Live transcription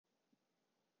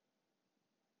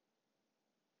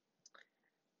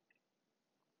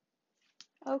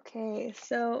Okay,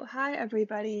 so hi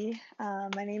everybody.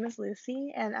 My name is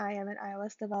Lucy and I am an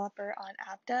iOS developer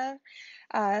on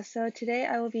AppDev. So today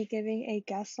I will be giving a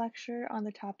guest lecture on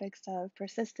the topics of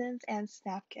persistence and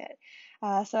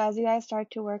SnapKit. So as you guys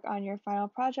start to work on your final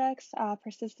projects,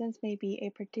 persistence may be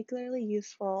a particularly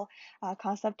useful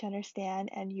concept to understand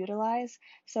and utilize.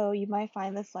 So you might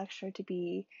find this lecture to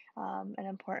be an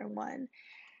important one.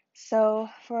 So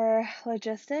for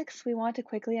logistics, we want to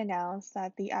quickly announce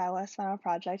that the iOS final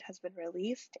project has been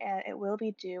released and it will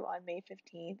be due on May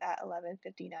 15th at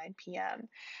 11:59 p.m.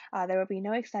 There will be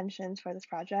no extensions for this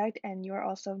project and you are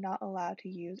also not allowed to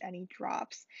use any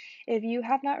drops. If you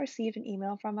have not received an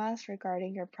email from us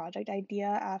regarding your project idea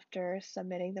after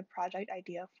submitting the project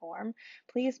idea form,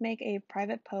 please make a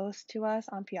private post to us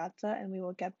on Piazza and we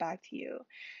will get back to you.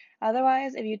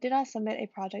 Otherwise, if you did not submit a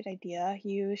project idea,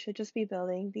 you should just be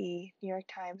building the New York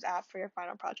Times app for your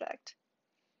final project.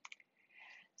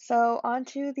 So, on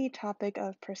to the topic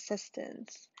of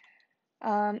persistence.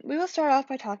 We will start off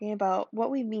by talking about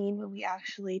what we mean when we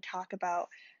actually talk about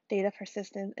data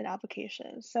persistence in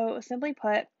applications. So simply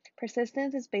put,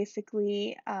 persistence is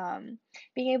basically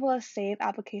being able to save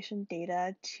application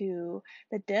data to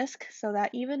the disk so that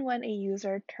even when a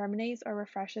user terminates or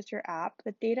refreshes your app,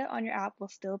 the data on your app will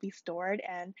still be stored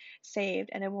and saved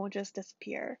and it won't just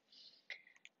disappear.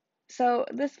 So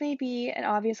this may be an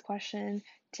obvious question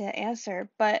to answer,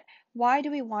 but why do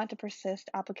we want to persist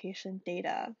application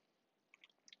data?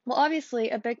 Well,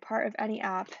 obviously, a big part of any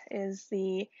app is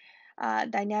the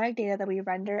dynamic data that we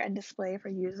render and display for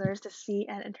users to see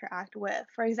and interact with.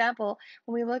 For example,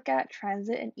 when we look at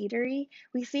transit and eatery,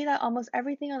 we see that almost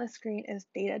everything on the screen is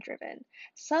data driven.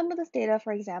 Some of this data,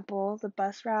 for example, the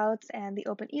bus routes and the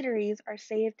open eateries, are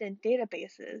saved in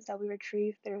databases that we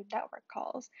retrieve through network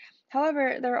calls.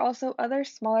 However, there are also other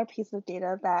smaller pieces of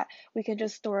data that we can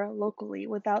just store locally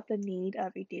without the need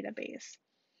of a database.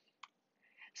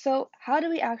 So how do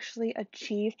we actually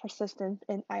achieve persistence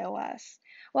in iOS?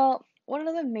 Well, one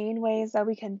of the main ways that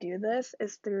we can do this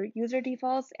is through user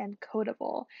defaults and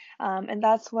codable, and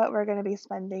that's what we're going to be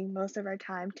spending most of our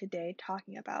time today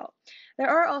talking about. There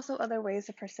are also other ways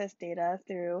to persist data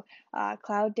through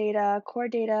cloud data, core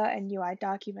data, and UI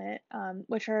document,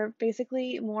 which are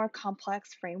basically more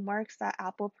complex frameworks that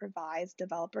Apple provides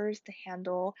developers to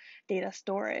handle data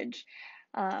storage.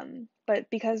 But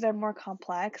because they're more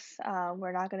complex,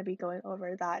 we're not going to be going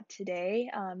over that today.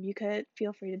 You could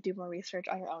feel free to do more research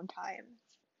on your own time.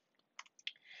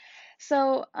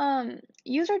 So,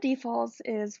 user defaults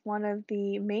is one of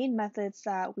the main methods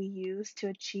that we use to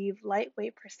achieve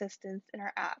lightweight persistence in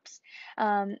our apps.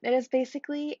 It is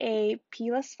basically a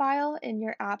plist file in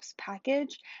your app's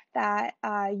package that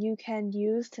you can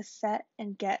use to set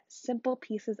and get simple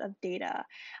pieces of data.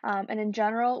 And in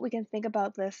general, we can think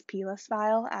about this plist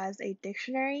file as a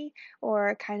dictionary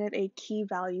or kind of a key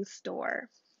value store.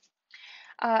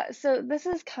 So this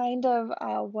is kind of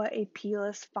what a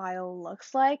plist file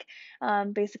looks like.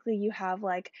 Basically, you have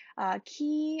like a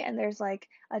key, and there's like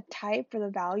a type for the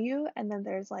value, and then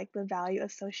there's like the value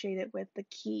associated with the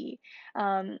key.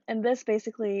 And this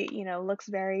basically, looks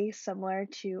very similar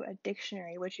to a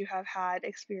dictionary, which you have had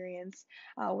experience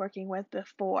working with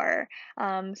before.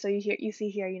 So you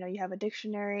see here, you have a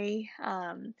dictionary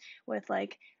with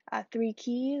like three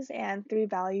keys and three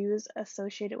values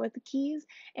associated with the keys.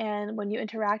 And when you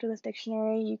interact with this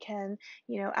dictionary, you can,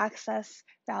 access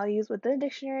values within the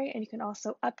dictionary and you can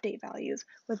also update values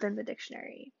within the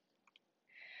dictionary.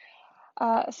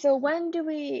 So when do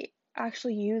we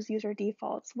actually use user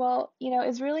defaults? Well,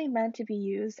 it's really meant to be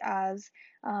used as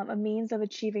a means of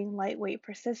achieving lightweight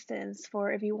persistence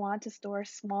for if you want to store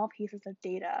small pieces of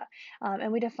data.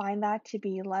 And we define that to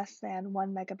be less than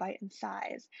 1 MB in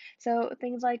size. So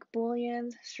things like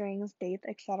booleans, strings, dates,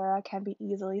 etc. can be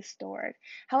easily stored.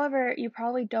 However, you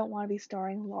probably don't want to be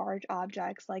storing large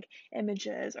objects like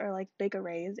images or like big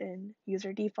arrays in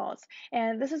user defaults.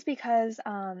 And this is because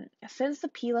since the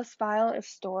plist file is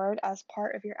stored as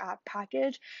part of your app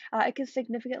package, it can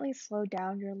significantly slow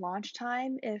down your launch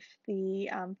time if the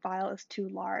file is too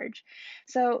large.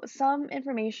 So some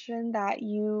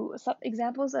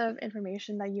examples of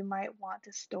information that you might want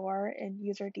to store in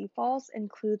user defaults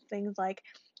include things like,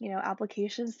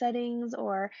 application settings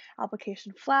or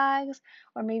application flags,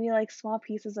 or maybe like small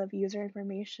pieces of user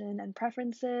information and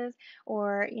preferences,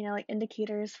 or, like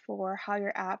indicators for how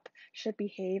your app should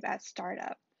behave at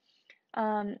startup.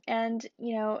 And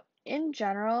in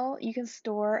general, you can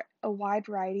store a wide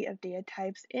variety of data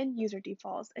types in user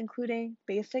defaults, including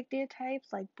basic data types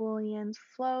like booleans,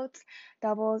 floats,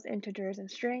 doubles, integers,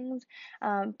 and strings.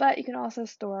 But you can also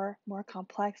store more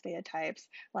complex data types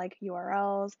like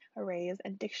URLs, arrays,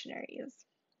 and dictionaries.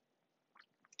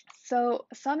 So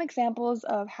some examples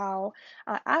of how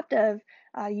AppDev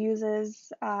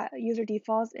uses user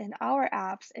defaults in our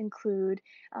apps include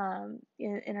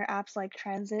in our apps like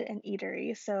Transit and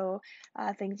Eatery. So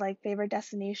things like favorite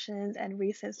destinations and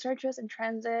recent searches in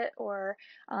Transit, or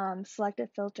selected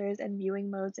filters and viewing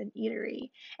modes in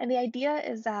Eatery. And the idea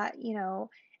is that,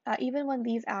 even when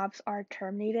these apps are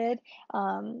terminated,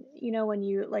 when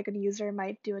you like a user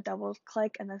might do a double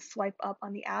click and then swipe up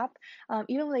on the app,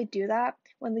 even when they do that,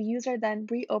 when the user then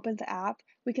reopens the app,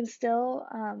 we can still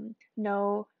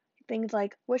know things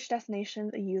like which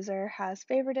destinations a user has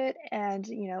favorited, and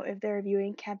if they're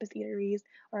viewing campus eateries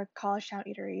or college town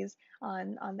eateries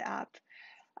on the app.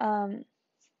 Um,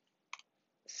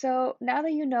 so now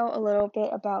that you know a little bit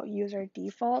about user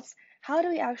defaults, how do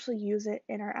we actually use it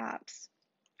in our apps?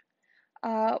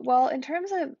 Well, in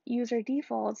terms of user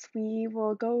defaults, we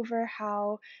will go over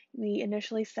how we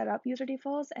initially set up user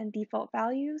defaults and default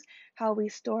values, how we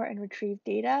store and retrieve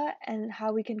data, and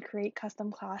how we can create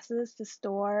custom classes to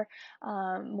store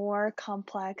more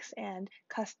complex and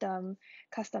custom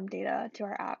data to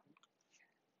our app.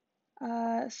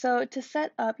 So to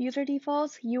set up user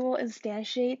defaults, you will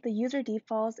instantiate the user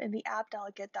defaults in the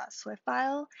app.delegate.swift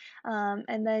file,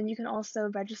 and then you can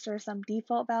also register some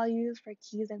default values for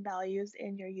keys and values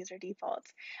in your user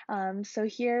defaults. So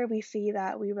here we see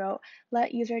that we wrote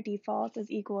let user defaults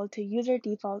is equal to user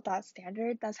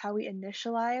default.standard. That's how we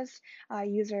initialized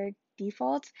user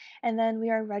defaults, and then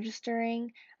we are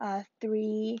registering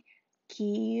three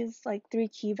keys, like three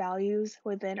key values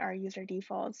within our user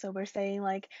default. So we're saying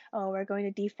like, oh, we're going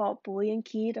to default Boolean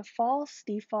key to false,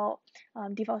 default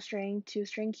string to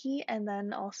string key, and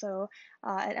then also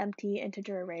an empty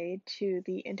integer array to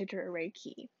the integer array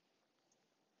key.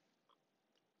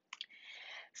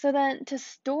 So then to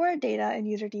store data in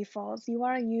user defaults, you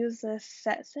want to use the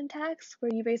set syntax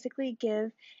where you basically give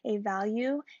a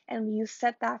value and you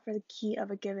set that for the key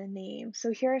of a given name.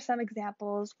 So here are some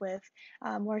examples with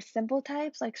more simple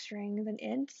types like strings and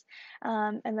ints,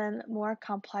 and then more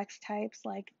complex types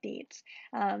like dates.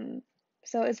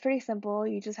 So it's pretty simple.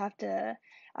 You just have to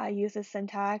use the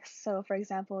syntax. So for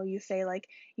example, you say like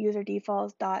user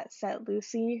defaults dot set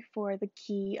Lucy for the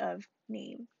key of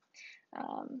name.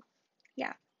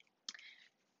 Yeah.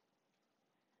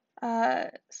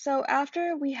 So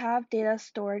after we have data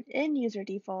stored in user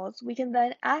defaults, we can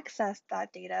then access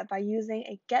that data by using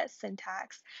a get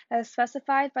syntax that is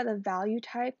specified by the value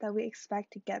type that we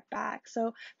expect to get back.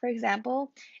 So for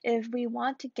example, if we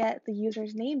want to get the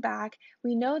user's name back,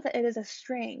 we know that it is a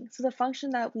string. So the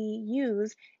function that we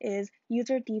use is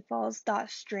user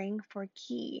defaults.string for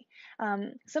key.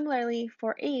 Similarly,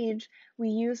 for age, we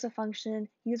use the function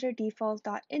user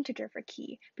defaults.integer for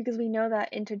key because we know that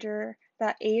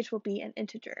age will be an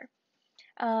integer.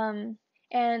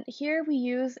 And here we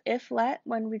use if let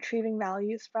when retrieving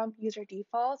values from user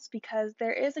defaults because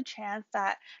there is a chance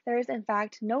that there is in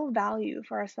fact no value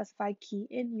for our specified key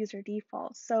in user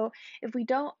defaults. So if we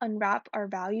don't unwrap our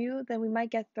value, then we might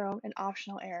get thrown an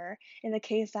optional error in the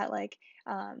case that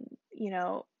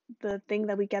the thing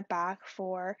that we get back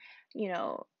for,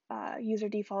 user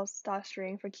defaults dot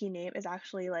string for key name is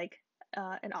actually like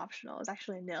an optional, is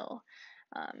actually a nil.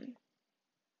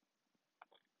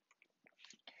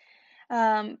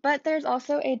 Um, but there's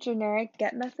also a generic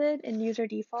get method in user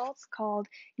defaults called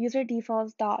user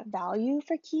defaults.value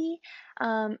for key.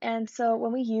 And so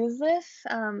when we use this,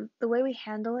 the way we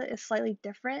handle it is slightly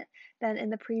different than in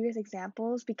the previous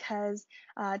examples because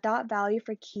dot value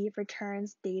for key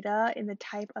returns data in the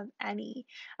type of any.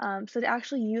 So to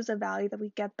actually use a value that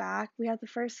we get back, we have to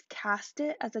first cast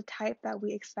it as a type that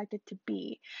we expect it to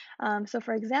be. So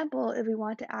for example, if we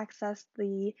want to access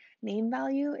the name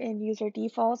value in user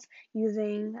defaults,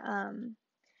 using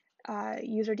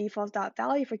user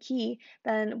defaults.value for key,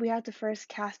 then we have to first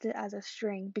cast it as a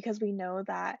string because we know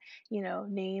that,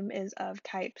 name is of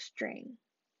type string.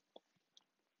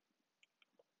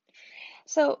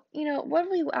 So,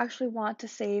 when we actually want to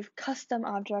save custom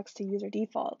objects to user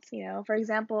defaults, for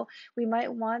example, we might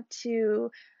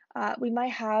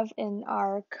have in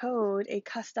our code a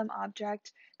custom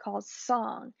object called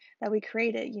song that we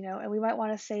created, and we might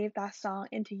want to save that song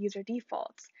into user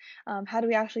defaults. How do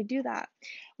we actually do that?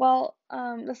 Well,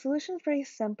 the solution is pretty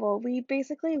simple. We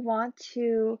basically want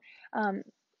to um,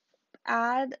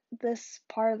 add this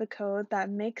part of the code that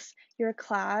makes your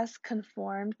class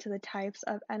conform to the types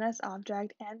of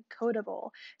NSObject and codable,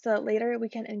 so that later we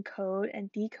can encode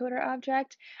and decode our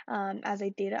object as a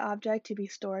data object to be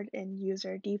stored in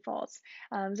user defaults.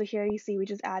 So here you see we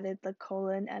just added the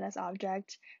colon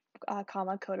NSObject,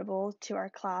 comma codable to our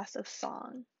class of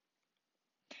song.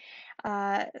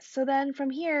 So then from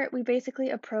here, we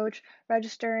basically approach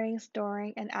registering,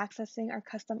 storing, and accessing our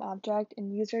custom object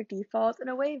in user defaults in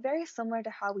a way very similar to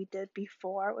how we did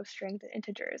before with strings and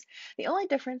integers. The only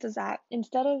difference is that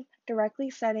instead of directly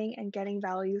setting and getting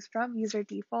values from user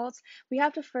defaults, we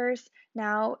have to first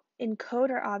now encode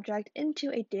our object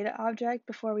into a data object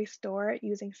before we store it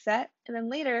using set, and then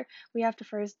later we have to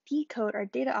first decode our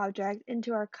data object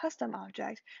into our custom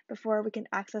object before we can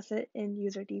access it in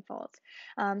user defaults.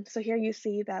 So here you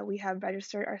see that we have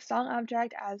registered our song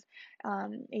object as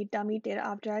a dummy data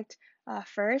object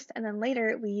first, and then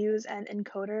later we use an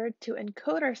encoder to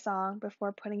encode our song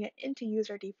before putting it into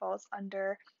user defaults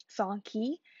under song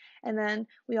key. And then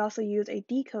we also use a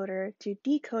decoder to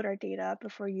decode our data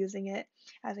before using it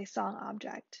as a song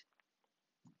object.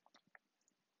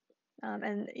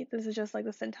 And this is just like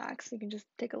the syntax. You can just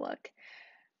take a look.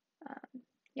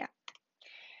 Yeah.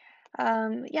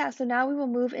 So now we will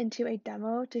move into a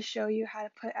demo to show you how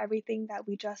to put everything that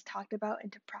we just talked about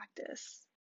into practice.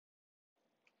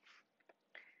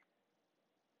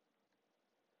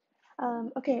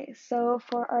 Okay, so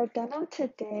for our demo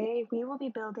today, we will be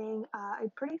building a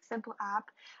pretty simple app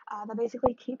that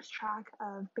basically keeps track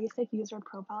of basic user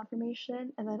profile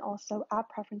information and then also app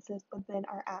preferences within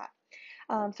our app.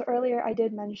 So earlier I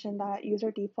did mention that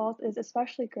user defaults is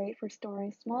especially great for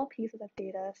storing small pieces of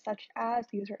data such as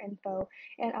user info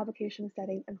and application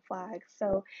settings and flags.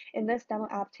 So in this demo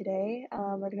app today,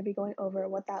 we're going to be going over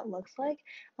what that looks like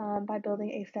by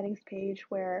building a settings page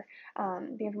where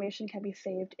the information can be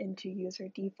saved into user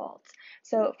defaults.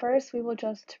 So first we will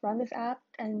just run this app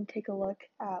and take a look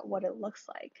at what it looks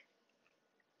like.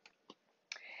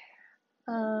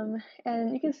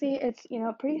 And you can see it's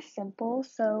pretty simple.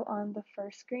 So on the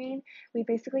first screen, we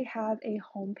basically have a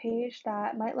home page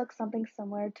that might look something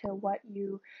similar to what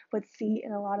you would see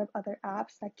in a lot of other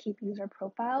apps that keep user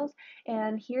profiles.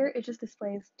 And here it just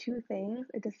displays two things.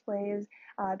 It displays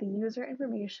the user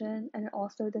information and it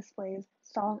also displays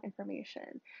song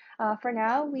information. For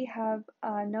now, we have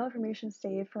no information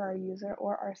saved for our user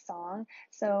or our song.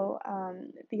 So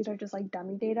these are just like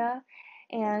dummy data.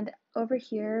 And over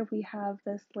here, we have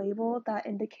this label that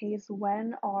indicates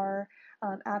when our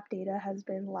app data has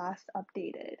been last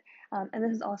updated. And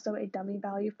this is also a dummy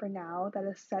value for now that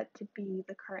is set to be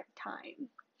the current time.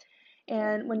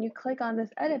 And when you click on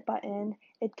this edit button,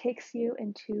 it takes you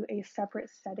into a separate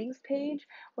settings page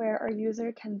where our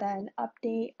user can then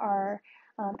update our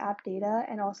app data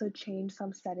and also change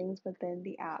some settings within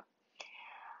the app.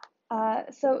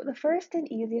 So the first and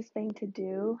easiest thing to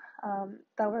do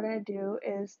that we're going to do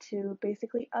is to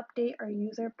basically update our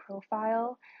user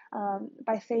profile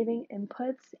by saving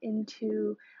inputs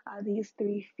into these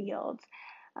three fields.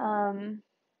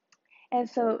 And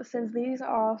so since these are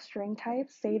all string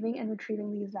types, saving and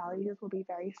retrieving these values will be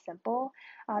very simple.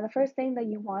 The first thing that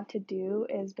you want to do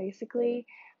is basically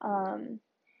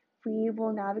we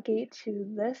will navigate to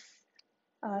this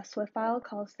Swift file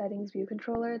called settings view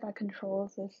controller that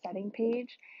controls this setting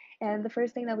page. And the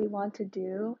first thing that we want to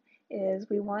do is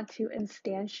we want to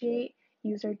instantiate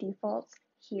user defaults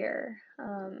here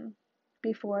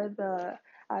before the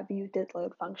view did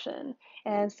load function.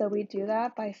 And so we do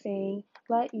that by saying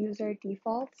let user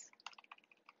defaults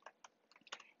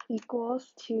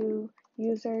equals to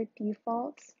user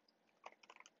defaults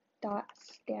dot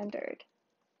standard.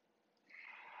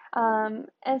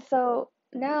 And so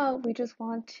now we just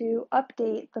want to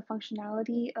update the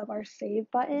functionality of our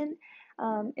save button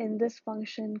in this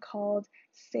function called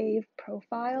save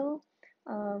profile,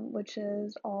 which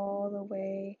is all the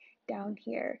way down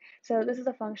here. So this is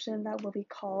a function that will be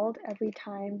called every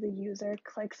time the user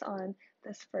clicks on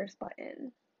this first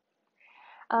button.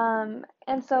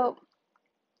 And so,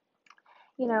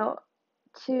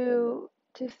 to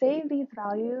save these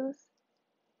values,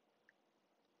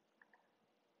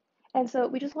 and so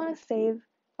we just want to save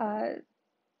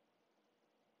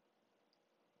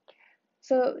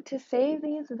So to save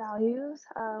these values,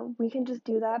 we can just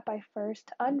do that by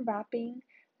first unwrapping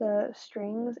the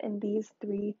strings in these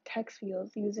three text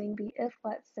fields using the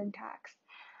if-let syntax.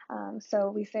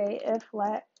 So we say if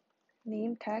let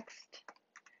name text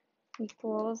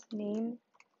equals name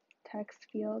text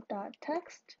field dot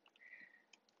text,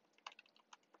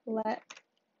 let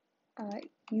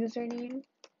username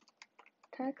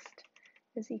text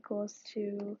is equals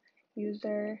to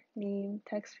user name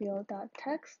text field dot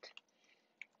text,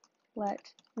 let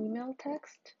email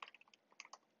text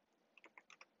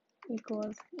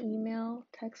equals email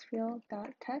text field dot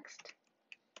text.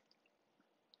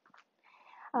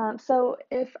 So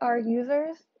if our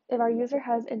users if our user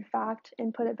has in fact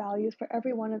inputted values for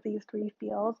every one of these three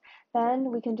fields, then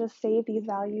we can just save these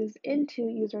values into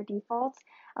user defaults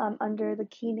under the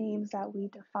key names that we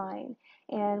define.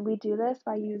 And we do this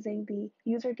by using the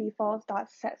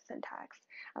userDefaults.set syntax.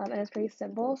 And it's pretty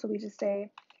simple, so we just say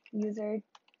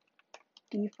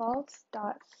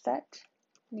userDefaults.set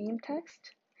name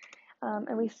text,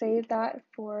 and we save that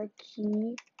for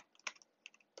key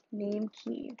name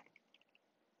key.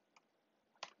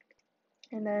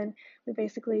 And then we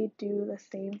basically do the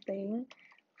same thing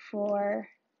for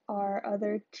our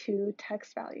other two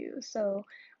text values. So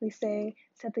we say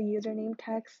set the username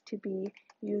text to be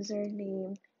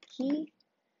username key,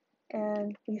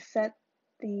 and we set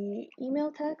the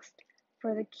email text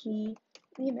for the key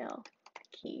email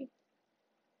key.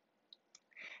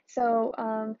 So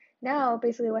now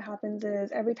basically what happens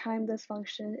is every time this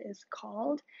function is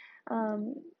called,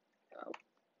 so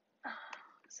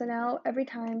now every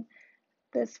time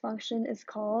this function is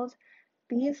called,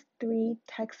 these three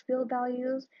text field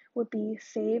values would be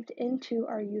saved into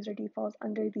our user defaults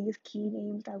under these key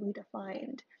names that we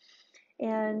defined.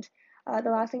 And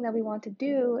the last thing that we want to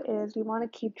do is we want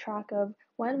to keep track of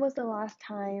when was the last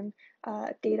time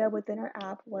data within our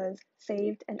app was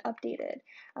saved and updated.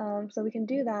 So we can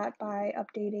do that by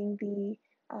updating the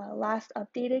last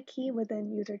updated key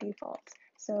within user defaults.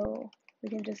 So we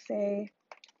can just say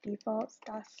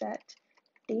defaults.set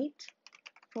date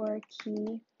for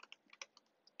key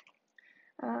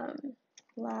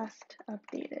last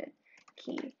updated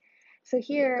key. So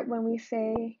here, when we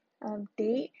say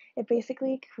date, it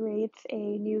basically creates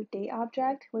a new date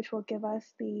object, which will give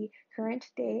us the current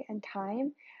day and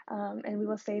time, and we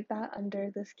will save that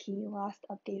under this key last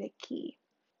updated key.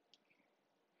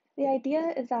 The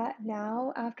idea is that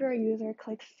now, after a user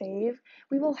clicks save,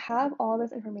 we will have all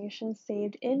this information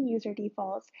saved in user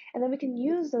defaults, and then we can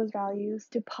use those values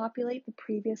to populate the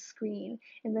previous screen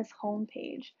in this home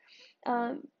page.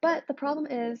 But the problem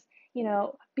is,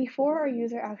 before our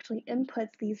user actually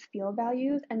inputs these field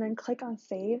values and then click on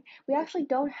save, we actually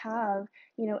don't have,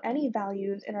 any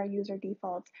values in our user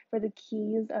defaults for the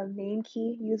keys of name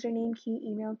key, username key,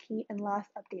 email key, and last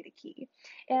updated key.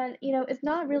 And, it's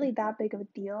not really that big of a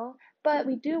deal, but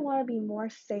we do want to be more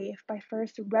safe by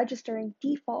first registering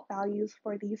default values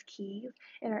for these keys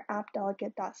in our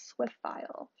appdelegate.swift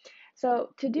file.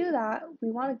 So to do that,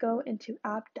 we want to go into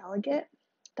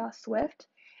appdelegate.swift,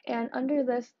 and under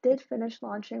this did finish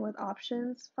launching with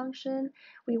options function,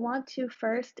 we want to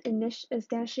first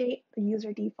instantiate the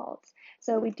user defaults.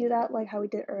 So we do that like how we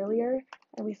did earlier,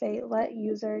 and we say let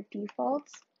user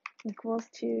defaults equals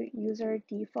to user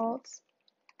defaults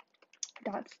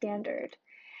dot standard.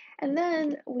 And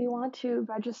then we want to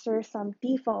register some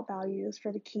default values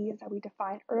for the keys that we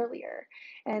defined earlier.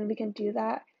 And we can do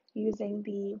that using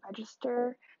the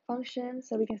register function.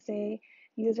 So we can say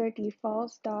user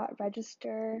defaults dot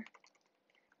register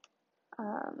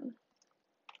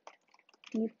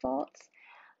defaults.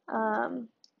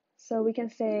 So we can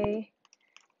say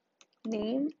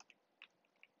name.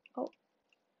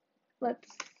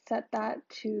 Let's set that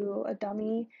to a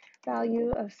dummy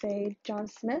value of, say, John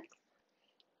Smith.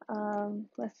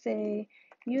 Let's say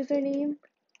username,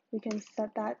 we can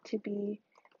set that to be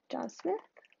John Smith,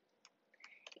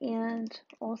 and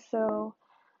also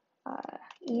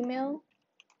email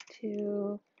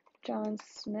to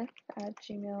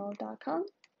johnsmith@gmail.com.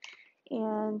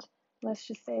 And let's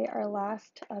just say our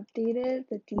last updated,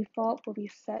 the default will be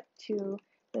set to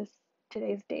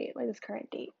today's date, like this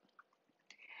current date.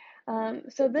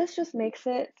 So this just makes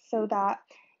it so that,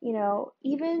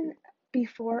 even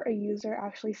before a user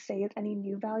actually saves any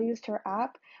new values to our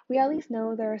app, we at least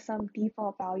know there are some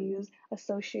default values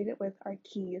associated with our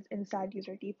keys inside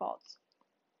user defaults.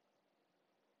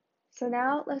 So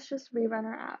now let's just rerun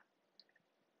our app.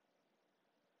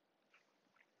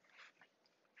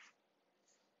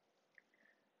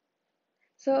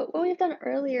 So what we've done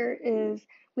earlier is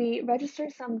we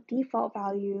registered some default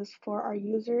values for our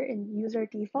user in user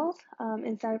defaults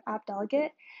inside of app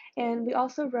delegate, and we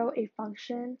also wrote a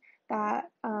function that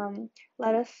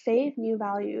let us save new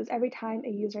values every time a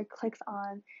user clicks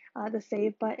on the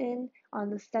save button on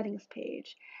the settings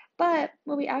page. But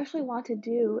what we actually want to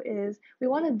do is we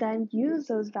want to then use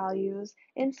those values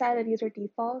inside of user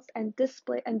defaults and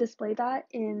display that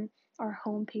in our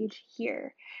home page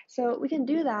here. So we can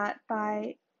do that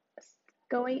by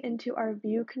going into our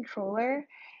view controller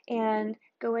and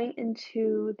going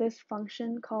into this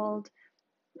function called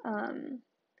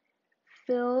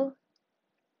fill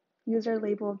user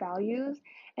label values,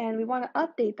 and we want to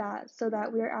update that so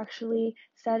that we're actually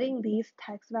setting these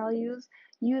text values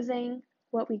using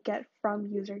what we get from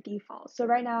user default. So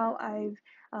right now I've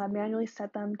manually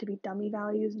set them to be dummy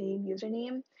values, name,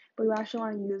 username, but we actually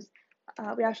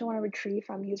want to retrieve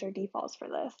from user defaults for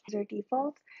this. User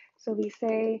defaults, so we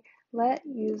say let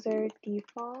user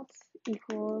defaults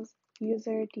equals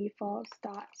user defaults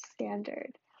dot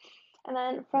standard. And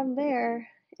then from there,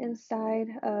 inside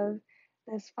of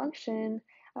this function,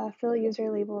 fill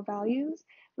user label values,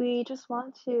 we just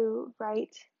want to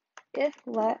write if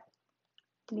let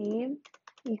name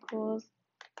equals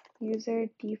user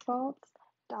defaults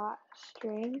dot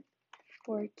string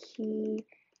for key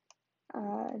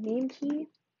name key,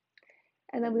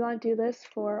 and then we want to do this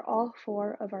for all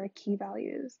 4 of our key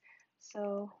values.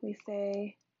 So we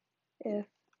say if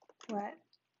let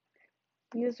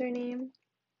username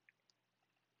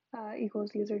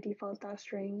equals user defaults dot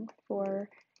string for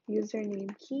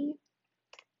username key,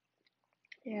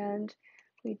 and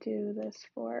we do this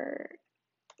for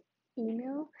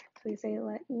email. So we say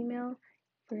let email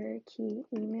for key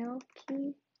email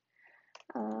key,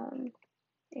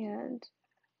 and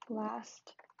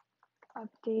last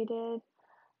updated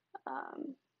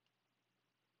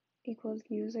equals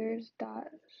users dot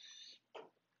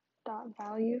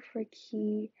value for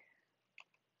key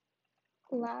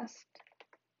last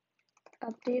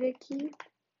updated key.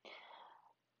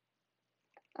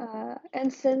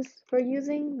 And since we're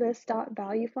using this dot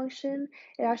value function,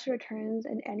 it actually returns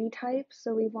an any type,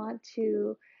 so we want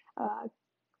to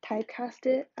typecast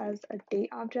it as a date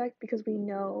object because we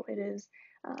know it is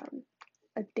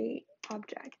a date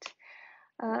object.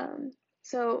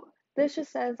 So this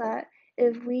just says that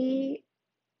if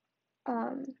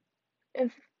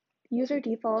user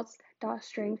defaults dot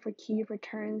string for key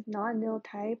returns non-nil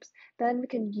types, then we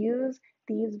can use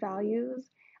these values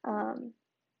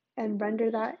and render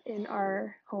that in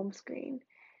our home screen.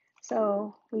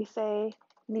 So we say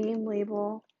name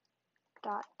label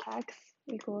dot text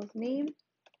equals name,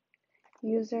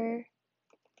 user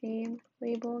name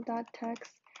label dot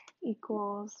text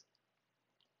equals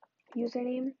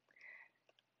username,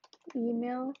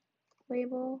 email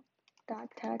label dot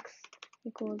text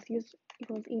equals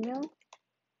email,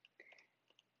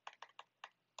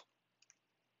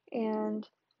 and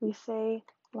we say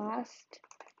last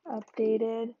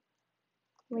updated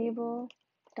label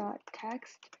dot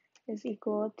text is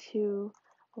equal to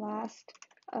last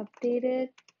updated,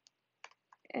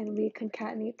 and we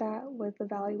concatenate that with the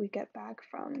value we get back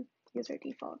from user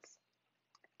defaults.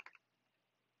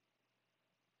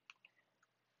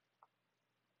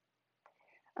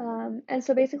 And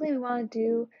so basically we want to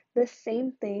do the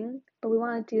same thing, but we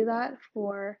want to do that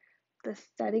for the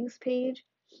settings page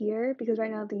here because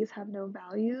right now these have no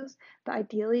values, but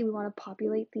ideally we want to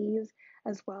populate these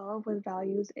as well with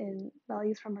values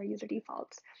from our user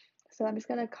defaults. So I'm just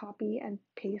going to copy and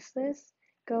paste this,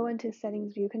 go into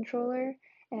settings view controller,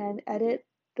 and edit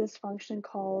this function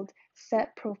called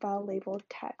set profile label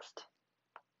text.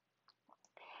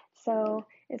 So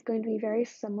it's going to be very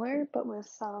similar, but with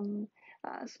some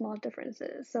small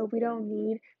differences. So we don't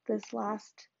need this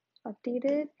last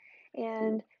updated,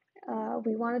 and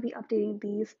we want to be updating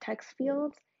these text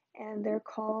fields, and they're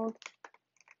called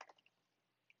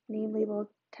name label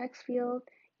text field,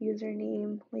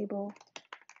 username label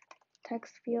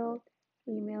text field,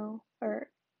 email or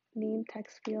name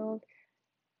text field,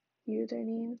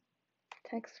 username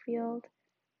text field,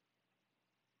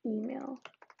 email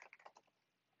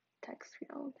text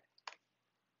field.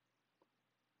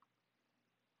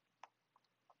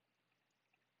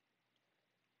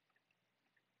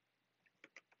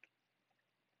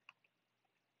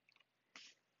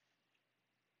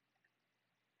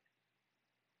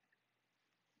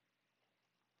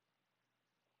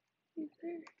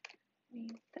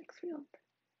 Username text field.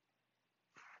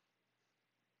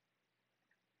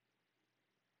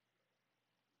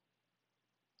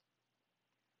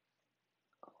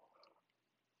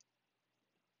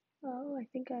 Oh, I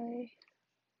think I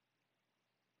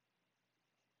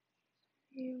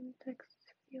name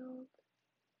text field.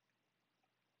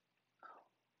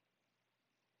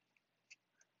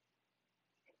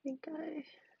 I think I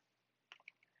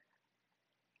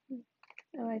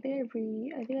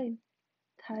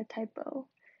had a typo.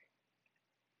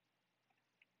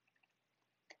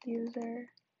 User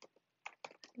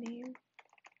name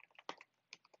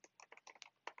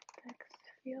text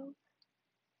field.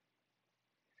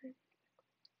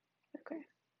 Okay.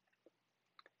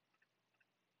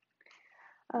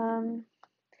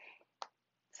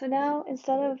 So now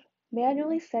instead of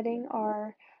manually setting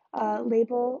our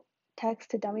label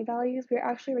text to dummy values, we're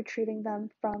actually retrieving them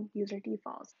from user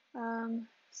defaults.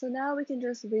 So now we can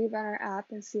just rerun our app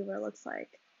and see what it looks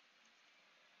like.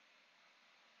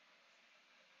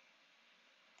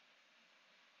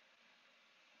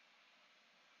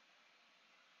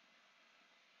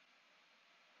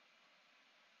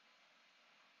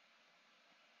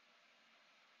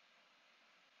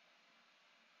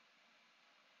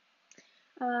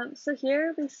 So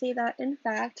here we see that in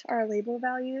fact our label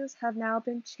values have now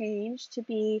been changed to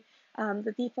be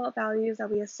the default values that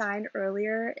we assigned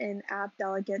earlier in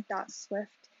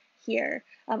appdelegate.swift here.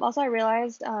 Also I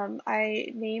realized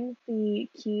I named the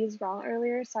keys wrong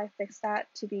earlier, so I fixed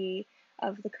that to be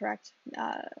of the correct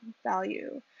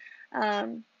value.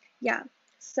 Yeah,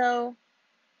 so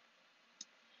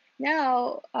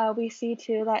now we see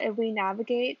too that if we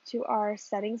navigate to our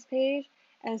settings page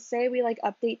and say we like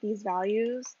update these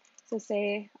values, so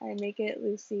say I make it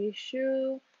Lucy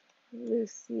Shu,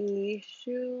 Lucy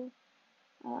Shu,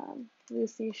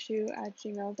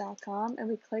 lucyshu@gmail.com, and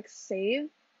we click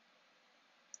save.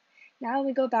 Now when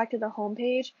we go back to the home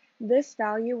page, these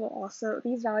values will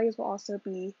also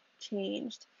be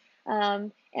changed.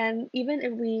 And even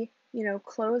if we,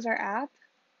 close our app,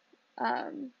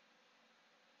 um,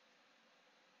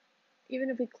 even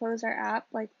if we close our app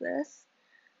like this,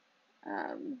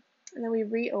 and then we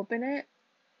reopen it,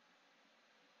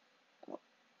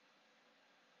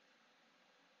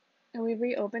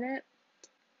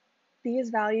 these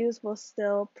values will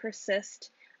still persist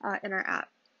in our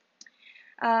app.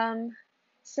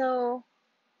 So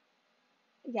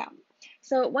yeah,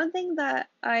 so one thing that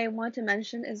I want to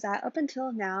mention is that up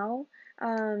until now,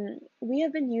 we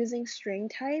have been using string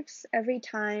types every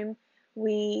time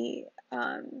we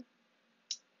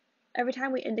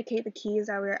indicate the keys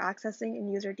that we're accessing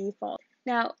in user default.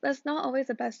 Now, that's not always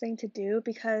the best thing to do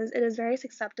because it is very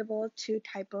susceptible to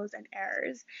typos and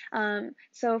errors.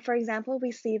 So for example,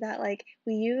 we see that like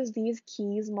we use these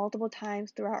keys multiple times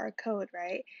throughout our code,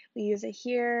 right? We use it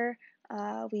here,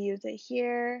 we use it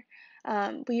here,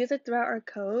 we use it throughout our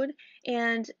code,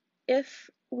 and if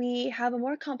we have a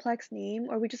more complex name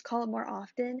or we just call it more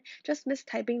often, just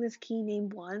mistyping this key name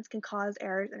once can cause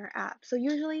errors in our app. So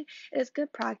usually it is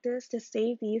good practice to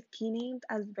save these key names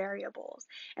as variables.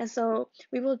 And so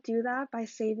we will do that by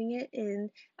saving it in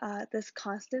this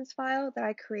constants file that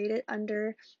I created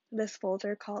under this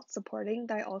folder called supporting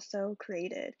that I also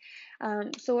created.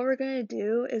 So what we're going to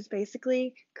do is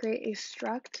basically create a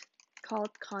struct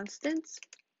called constants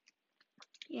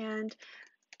and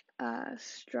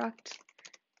struct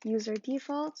user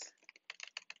defaults,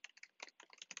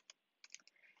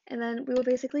 and then we will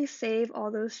basically save all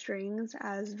those strings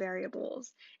as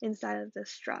variables inside of the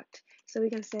struct. So we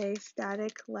can say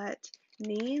static let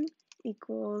name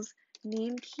equals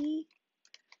name key,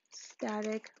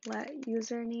 static let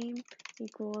username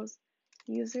equals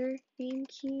user name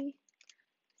key,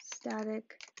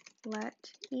 static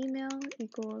let email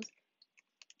equals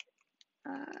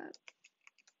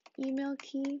email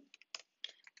key,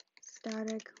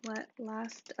 static let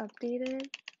last updated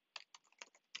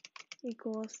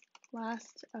equals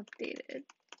last updated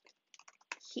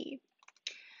key.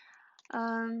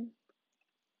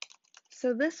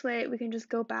 So this way we can just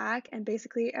go back and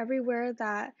basically everywhere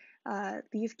that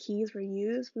these keys were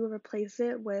used, we will replace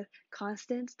it with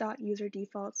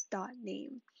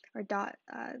constants.userdefaults.name or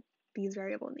these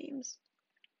variable names.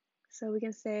 So we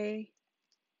can say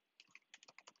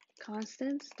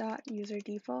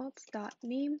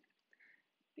constants.userdefaults.name,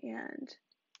 and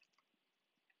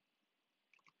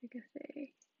we can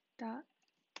say dot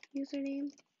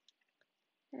username,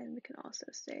 and we can also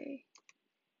say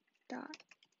dot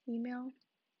email,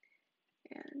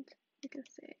 and we can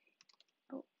say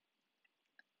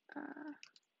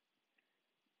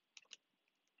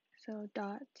so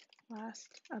dot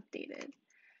last updated,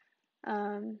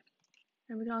 and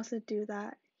we can also do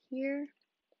that here,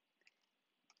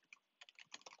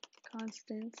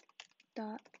 constants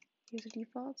dot user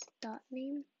defaults dot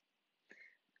name.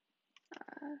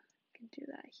 We can do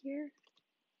that here,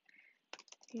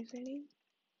 username,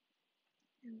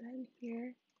 and then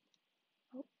here,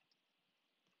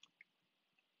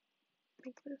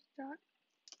 make this dot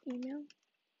email,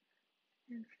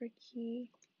 and for key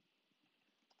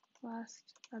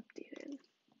last updated.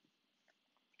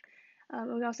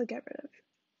 We can also get rid of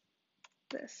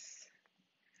this.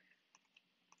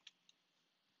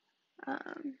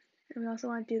 And we also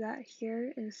want to do that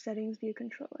here in settings view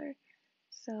controller.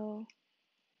 So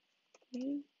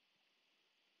name,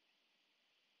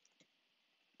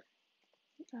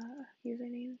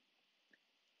 username,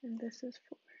 and this is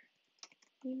for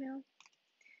email.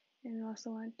 And we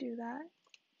also want to do that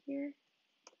here,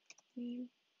 name,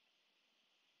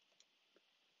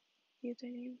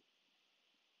 username,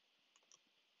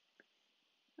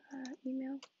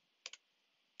 email,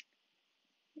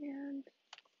 and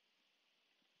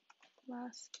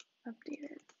last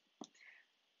updated.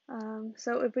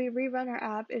 So if we rerun our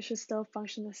app, it should still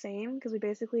function the same because we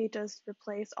basically just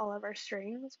replace all of our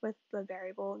strings with the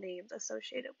variable names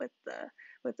associated with the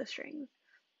strings.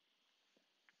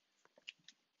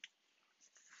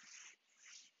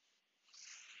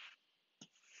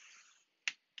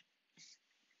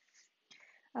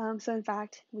 So in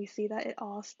fact, we see that it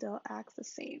all still acts the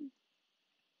same.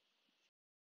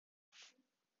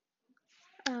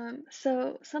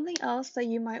 So something else that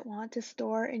you might want to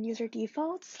store in user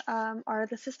defaults are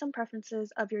the system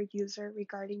preferences of your user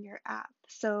regarding your app.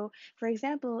 So for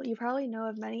example, you probably know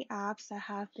of many apps that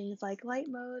have things like light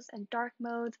modes and dark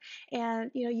modes,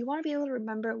 and you want to be able to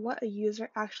remember what a user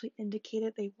actually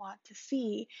indicated they want to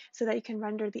see so that you can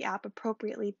render the app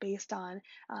appropriately based on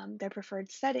their preferred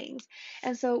settings.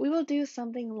 And so we will do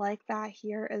something like that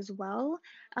here as well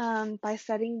by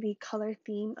setting the color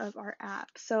theme of our app.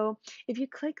 So if you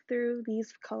click through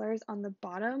these colors on the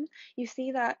bottom, you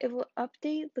see that it will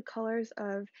update the colors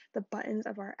of the buttons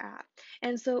of our app.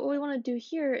 And so what we want to do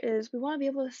here is we want to be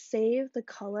able to save the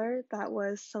color that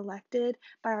was selected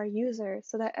by our user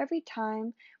so that every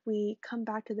time we come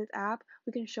back to this app,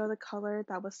 we can show the color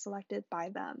that was selected by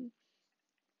them.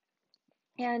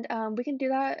 And we can do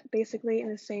that basically in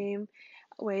the same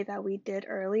way that we did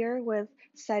earlier with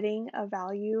setting a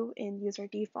value in user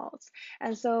defaults.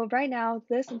 And so right now,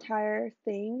 this entire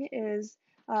thing is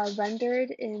rendered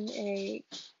in a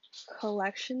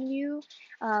collection view,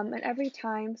 and every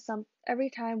time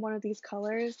one of these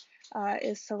colors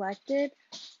is selected,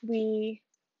 we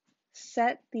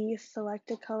set the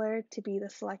selected color to be the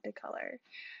selected color.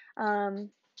 Um,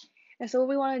 and so what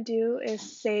we want to do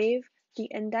is save the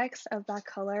index of that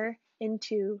color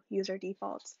into user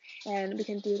defaults. And we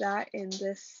can do that in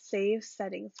this save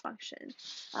settings function.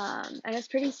 And it's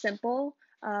pretty simple.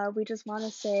 We just want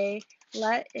to say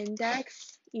let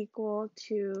index equal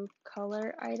to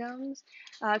color items.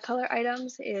 Color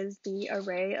items is the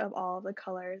array of all the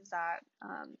colors that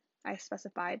I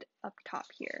specified up top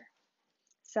here.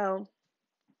 So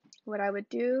what I would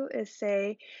do is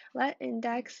say let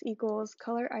index equals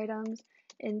color items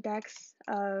index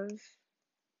of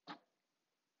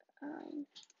um,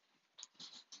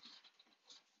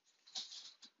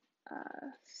 uh,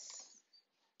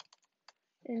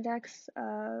 index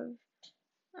of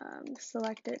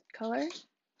selected color.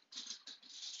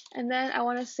 And then I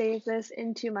want to save this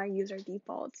into my user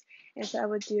defaults. And so I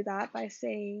would do that by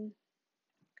saying,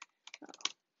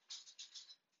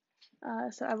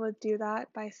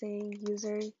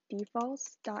 user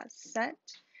defaults dot set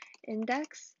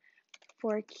index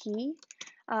for key.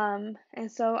 And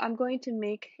so I'm going to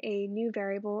make a new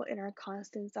variable in our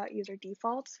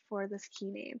constants.userDefaults for this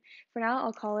key name. For now,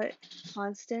 I'll call it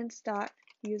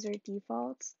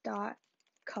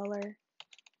constants.userDefaults.color.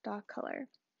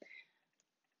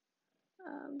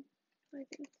 I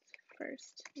think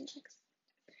first index.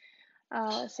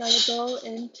 So I will go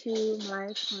into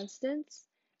my constants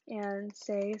and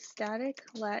say static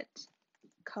let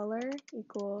color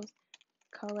equals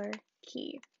color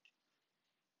key.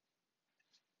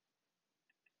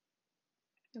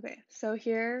 Okay, so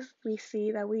here we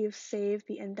see that we've saved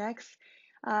the index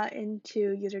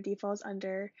into user defaults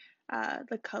under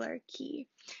the color key.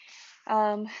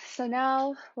 So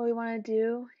now what we want to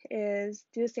do is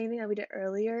do the same thing that we did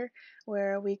earlier,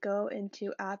 where we go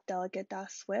into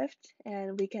app.delegate.swift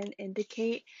and we can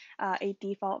indicate a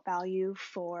default value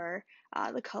for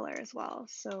the color as well.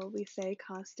 So we say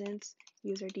constants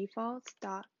user defaults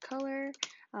dot color,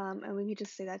 and we can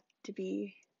just say that to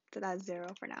be that's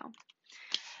 0 for now.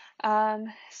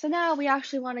 So now we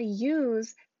actually want to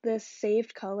use this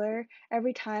saved color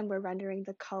every time we're rendering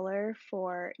the color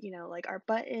for, like our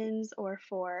buttons or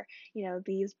for,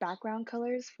 these background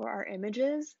colors for our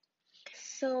images.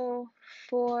 So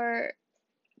for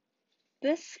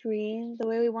this screen, the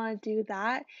way we want to do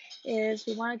that is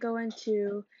we want to go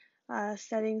into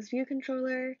settings view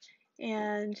controller,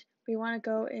 and we want to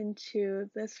go into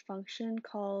this function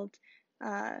called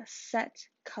set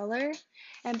color,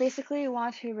 and basically we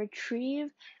want to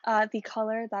retrieve the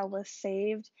color that was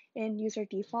saved in user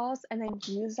defaults and then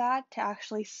use that to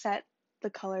actually set the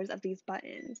colors of these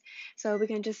buttons. So we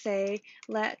can just say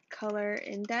let color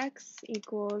index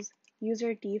equals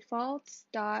user defaults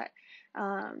dot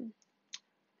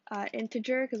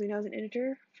integer, because we know it's an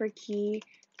integer, for key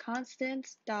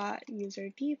constants dot user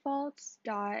defaults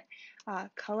dot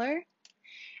color.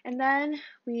 And then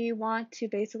we want to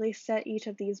basically set each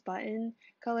of these button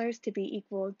colors to be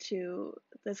equal to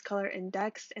this color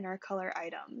index in our color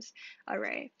items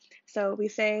array. So we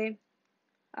say,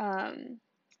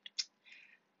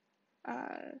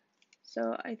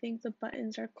 so I think the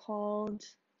buttons are called,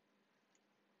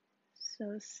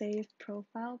 so save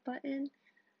profile button.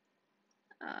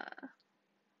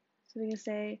 So we can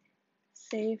say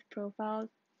save profile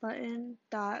button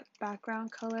dot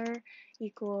background color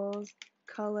equals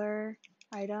color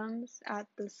items at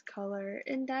this color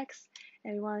index,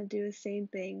 and we want to do the same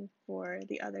thing for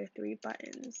the other 3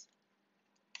 buttons.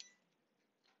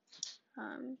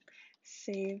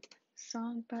 save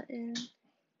song button,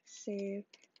 save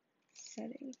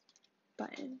settings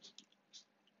button.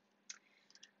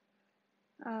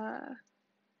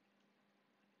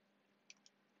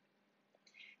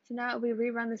 So now we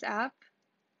rerun this app.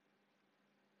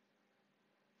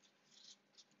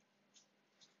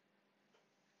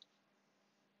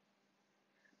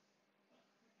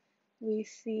 We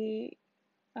see,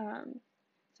 so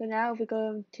now if we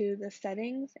go to the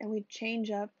settings and we change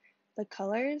up the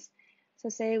colors, so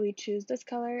say we choose this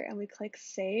color and we click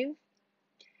save,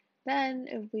 then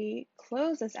if we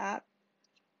close this app,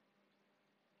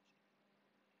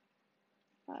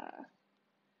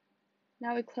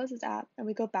 now we close this app and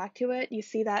we go back to it, you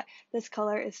see that this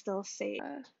color is still saved.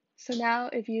 So now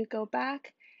if you go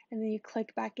back and then you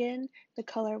click back in, the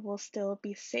color will still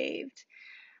be saved.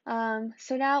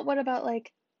 So now what about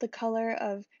like the color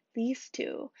of these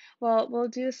two? Well, we'll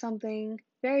do something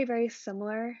very, very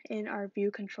similar in our view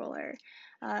controller.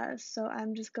 So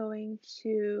I'm just going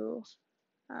to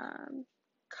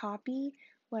copy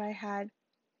what I had.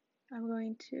 I'm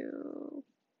going to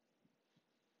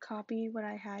copy what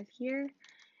I had here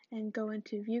and go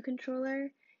into view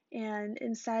controller, and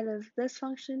inside of this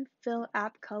function, fill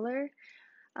app color.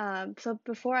 So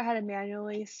before I had it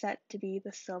manually set to be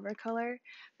the silver color,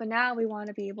 but now we want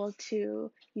to be able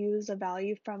to use a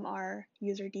value from our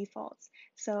user defaults.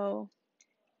 So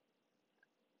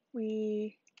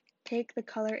we take the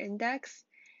color index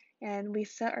and we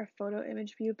set our photo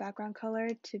image view background color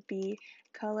to be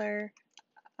color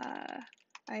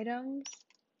items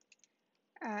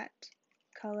at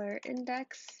color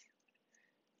index,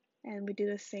 and we do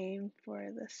the same for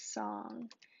the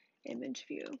song image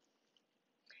view.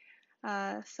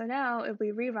 So now if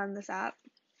we rerun this app,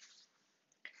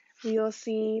 we will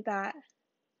see that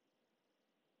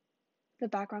the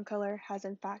background color has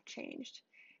in fact changed.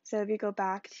 So if you go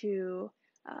back to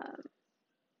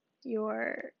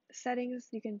your settings,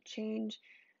 you can change.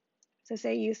 So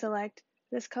say you select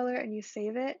this color and you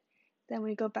save it, then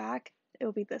when you go back, it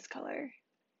will be this color.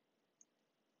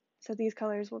 So these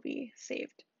colors will be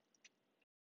saved.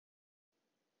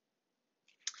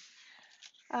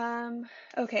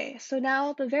 Okay, so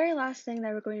now the very last thing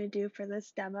that we're going to do for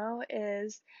this demo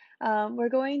is we're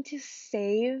going to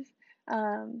save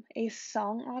a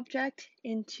song object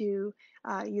into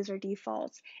user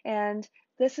defaults. And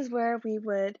this is where we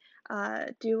would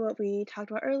do what we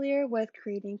talked about earlier with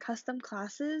creating custom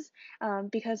classes,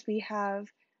 because we have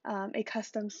a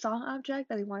custom song object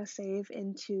that we want to save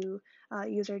into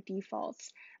user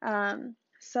defaults.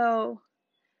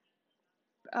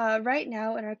 Right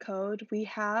now in our code, we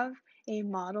have a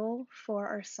model for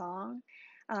our song.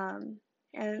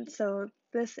 And so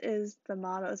this is the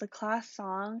model, it's a class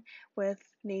song with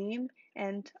name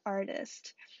and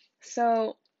artist.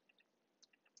 So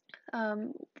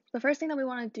the first thing that we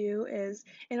want to do is,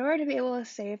 in order to be able to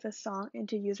save the song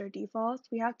into user defaults,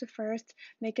 we have to first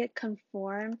make it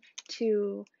conform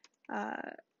to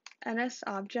NS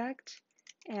object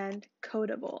and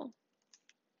codable.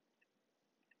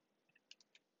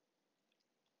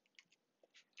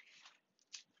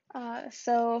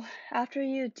 So after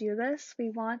you do this,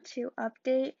 we want to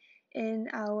update in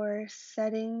our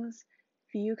settings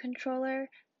view controller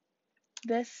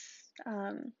this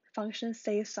function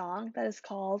save song that is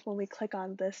called when we click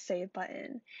on this save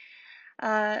button.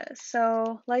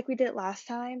 So like we did last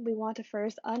time, we want to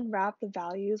first unwrap the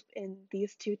values in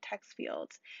these two text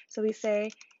fields. So we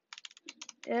say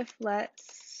if let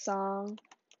song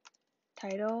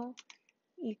title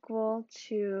equal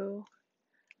to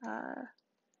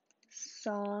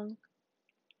song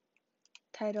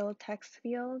title text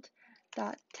field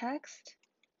dot text,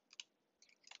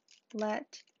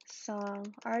 let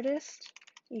song artist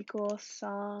equal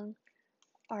song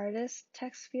artist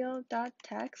text field dot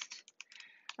text.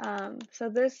 So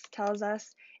this tells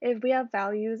us if we have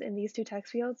values in these two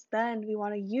text fields, then we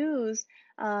want to use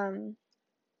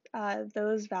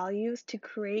those values to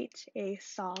create a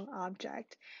song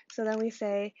object. So then we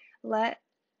say let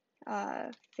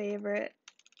favorite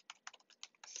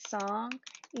song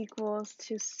equals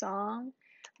to song,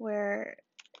 where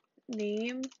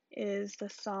name is the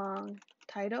song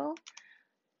title,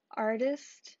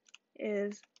 artist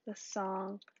is the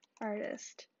song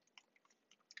artist.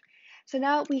 So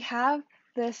now we have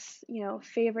this,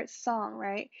 favorite song,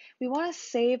 right? We want to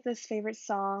save this favorite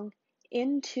song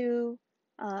into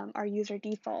our user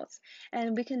defaults,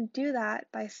 and we can do that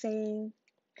by saying,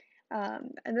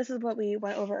 and this is what we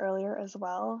went over earlier as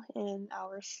well in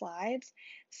our slides.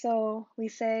 So we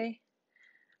say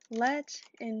let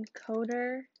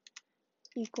encoder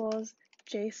equals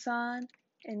JSON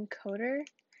encoder,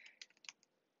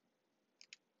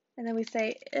 and then we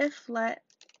say if let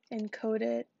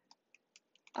encoded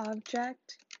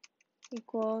object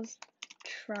equals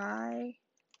try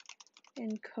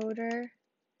encoder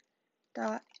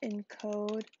dot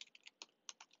encode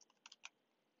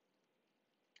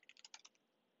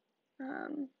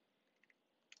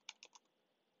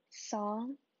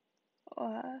song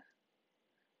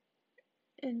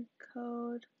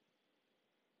encode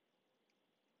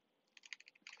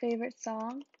favorite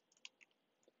song.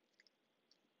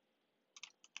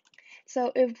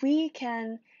 So if we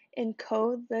can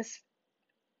encode this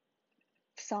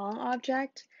song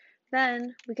object,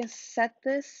 then we can set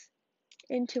this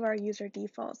into our user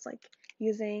defaults, like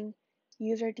using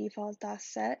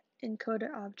UserDefaults.set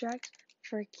encoded object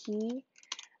for key.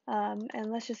 And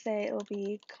let's just say it will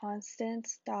be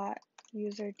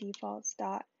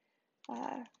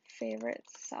constants.userDefaults.favorite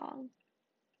song.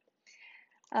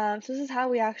 So this is how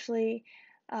we actually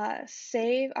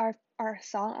save our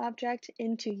song object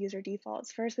into user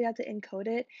defaults. First we have to encode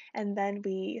it, and then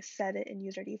we set it in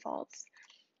user defaults.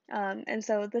 And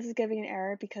so this is giving an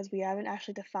error because we haven't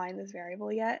actually defined this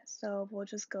variable yet. So we'll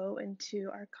just go into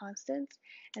our constants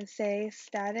and say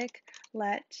static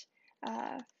let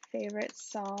favorite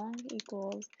song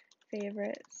equals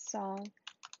favorite song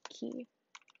key.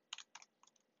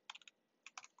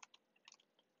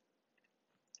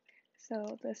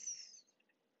 So this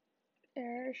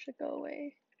error should go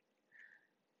away.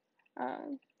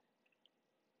 I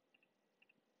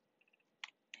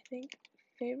think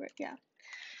favorite, yeah.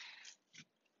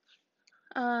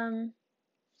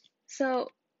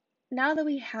 So now that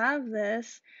we have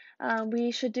this,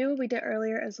 we should do what we did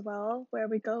earlier as well, where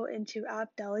we go into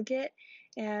app delegate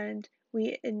and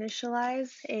we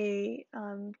initialize a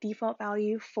default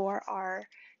value for our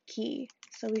key.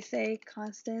 So we say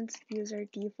constants user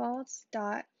defaults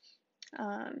dot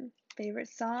favorite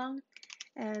song,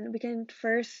 and we can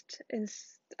first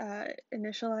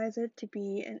initialize it to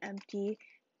be an empty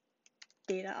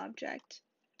data object.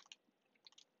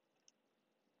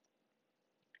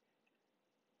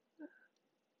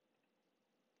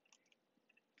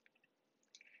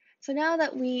 So now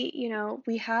that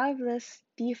we have this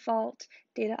default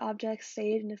data object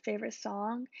saved in the favorite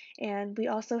song, and we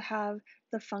also have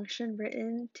the function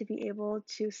written to be able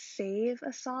to save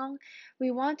a song,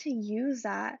 we want to use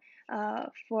that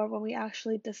for when we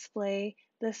actually display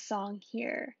this song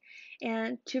here.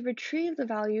 And to retrieve the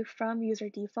value from user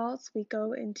defaults, we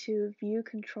go into view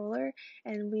controller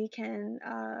and we can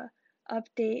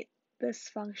update this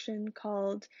function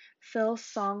called fill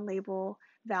song label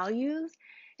values.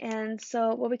 And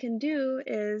so what we can do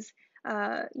is,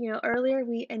 earlier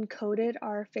we encoded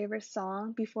our favorite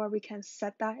song before we can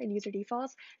set that in user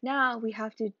defaults. Now we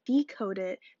have to decode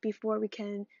it before we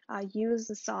can use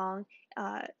the song,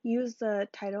 use the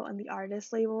title and the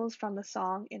artist labels from the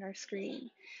song in our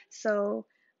screen. So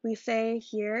we say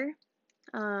here,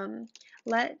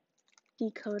 let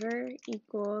decoder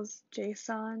equals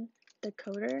JSON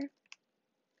decoder.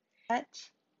 Let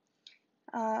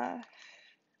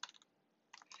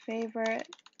favorite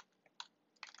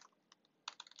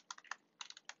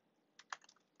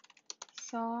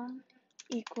song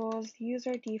equals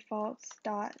user defaults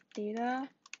dot data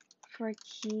for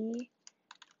key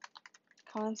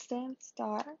constants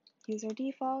dot user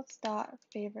defaults dot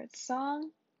favorite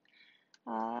song.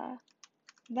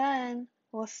 Then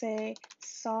we'll say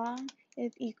song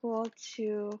is equal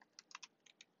to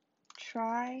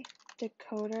try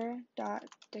decoder dot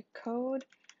decode.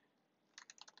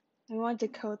 We want to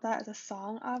decode that as a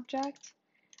song object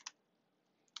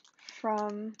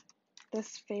from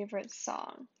this favorite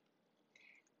song.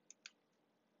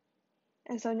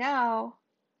 And so now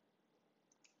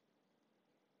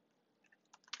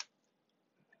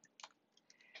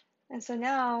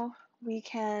we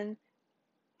can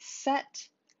set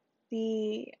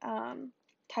the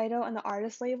title and the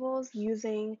artist labels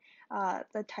using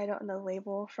the title and the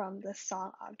label from the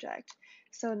song object.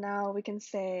 So now we can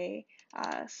say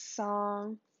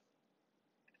song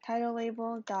title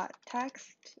label dot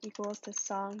text equals to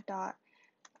song dot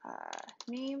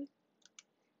name.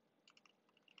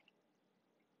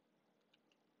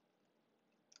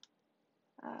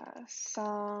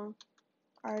 Song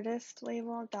artist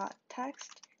label dot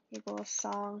text equals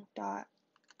song dot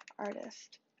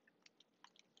artist.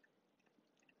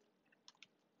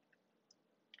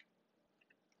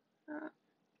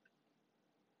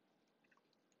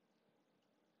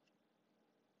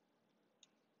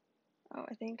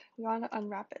 I think we want to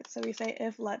unwrap it. So we say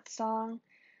if let song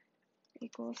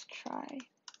equals try,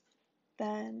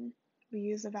 then we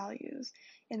use the values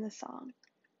in the song.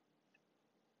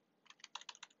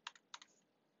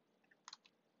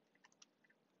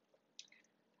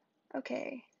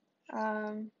 Okay.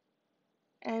 And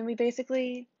we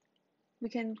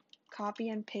can copy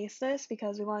and paste this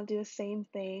because we want to do the same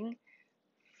thing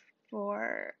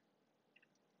for,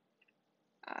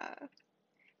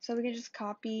 so we can just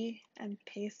copy and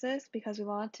paste this because we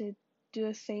want to do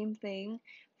the same thing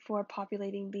for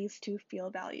populating these two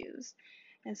field values.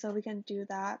 And so we can do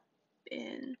that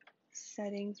in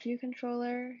settings view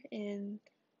controller in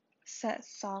set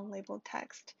song labeled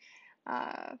text.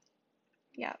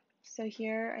 Yeah, so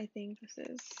here I think this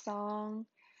is song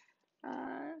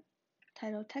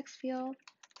title text field,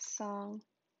 song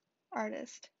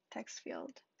artist text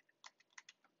field.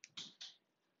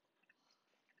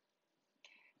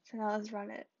 So now let's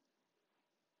run it.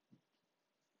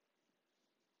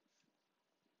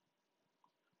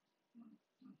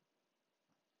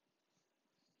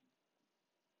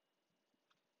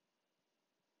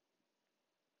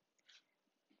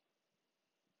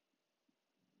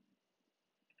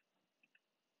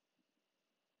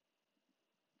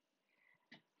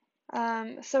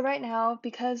 So right now,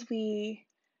 because we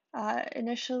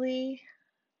initially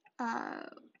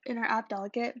in our app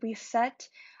delegate, we set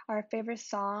our favorite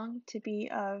song to be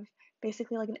of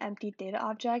basically like an empty data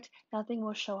object. Nothing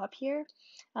will show up here.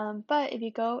 But if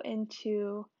you go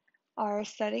into our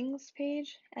settings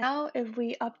page, and now if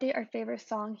we update our favorite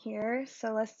song here,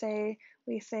 so let's say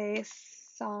we say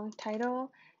song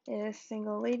title is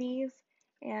Single Ladies,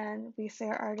 and we say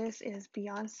our artist is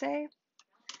Beyonce,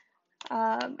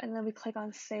 and then we click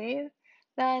on save,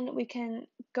 then we can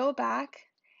go back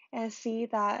and see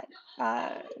that uh,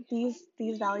 these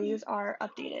values are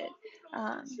updated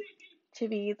um, to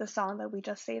be the song that we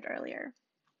just saved earlier.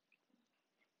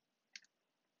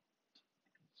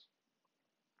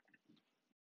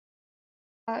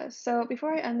 So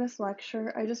before I end this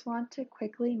lecture, I just want to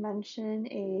quickly mention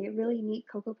a really neat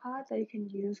CocoaPod that you can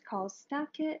use called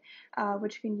SnapKit,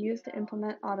 which you can use to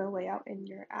implement auto layout in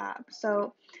your app.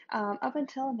 So up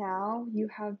until now, you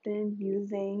have been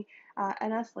using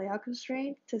NS layout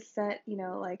constraint to set,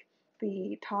 like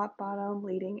the top, bottom,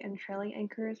 leading, and trailing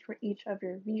anchors for each of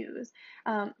your views.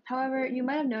 However, you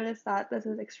might have noticed that this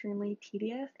is extremely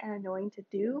tedious and annoying to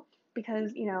do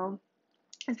because,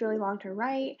 it's really long to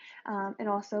write, and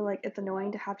also like it's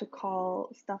annoying to have to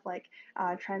call stuff like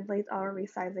translates auto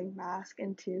resizing mask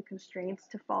into constraints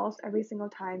to false every single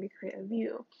time you create a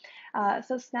view.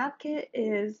 So SnapKit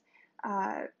is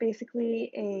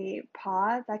basically a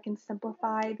pod that can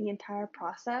simplify the entire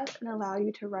process and allow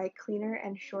you to write cleaner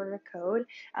and shorter code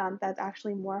that's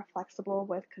actually more flexible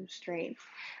with constraints.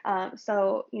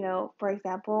 So, for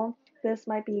example, this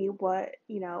might be what,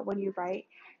 when you write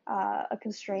a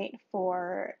constraint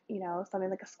for, something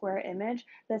like a square image,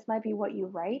 this might be what you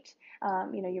write.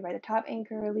 You write a top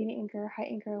anchor, leading anchor, height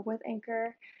anchor, width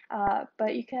anchor,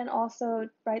 but you can also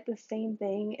write the same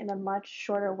thing in a much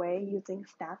shorter way using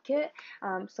SnapKit.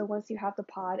 So once you have the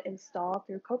pod installed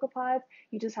through CocoaPods,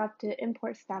 you just have to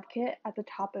import SnapKit at the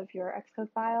top of your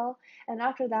Xcode file, and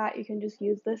after that, you can just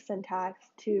use this syntax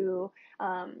to,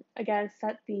 again,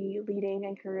 set the leading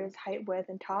anchors, height, width,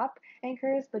 and top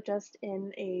anchors, but just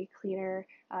in a cleaner,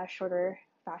 shorter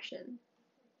fashion.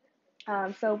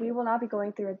 So we will not be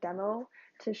going through a demo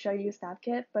to show you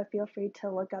SnapKit, but feel free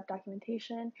to look up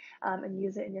documentation and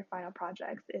use it in your final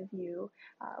projects if you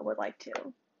would like to.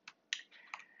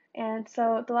 And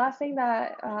so the last thing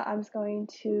that I'm just going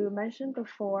to mention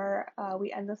before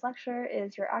we end this lecture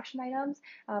is your action items.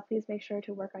 Please make sure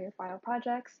to work on your final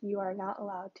projects. You are not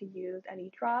allowed to use any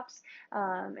drops,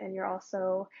 and you're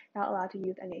also not allowed to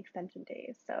use any extension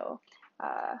days. So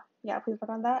yeah, please work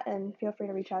on that and feel free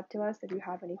to reach out to us if you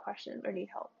have any questions or need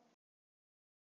help.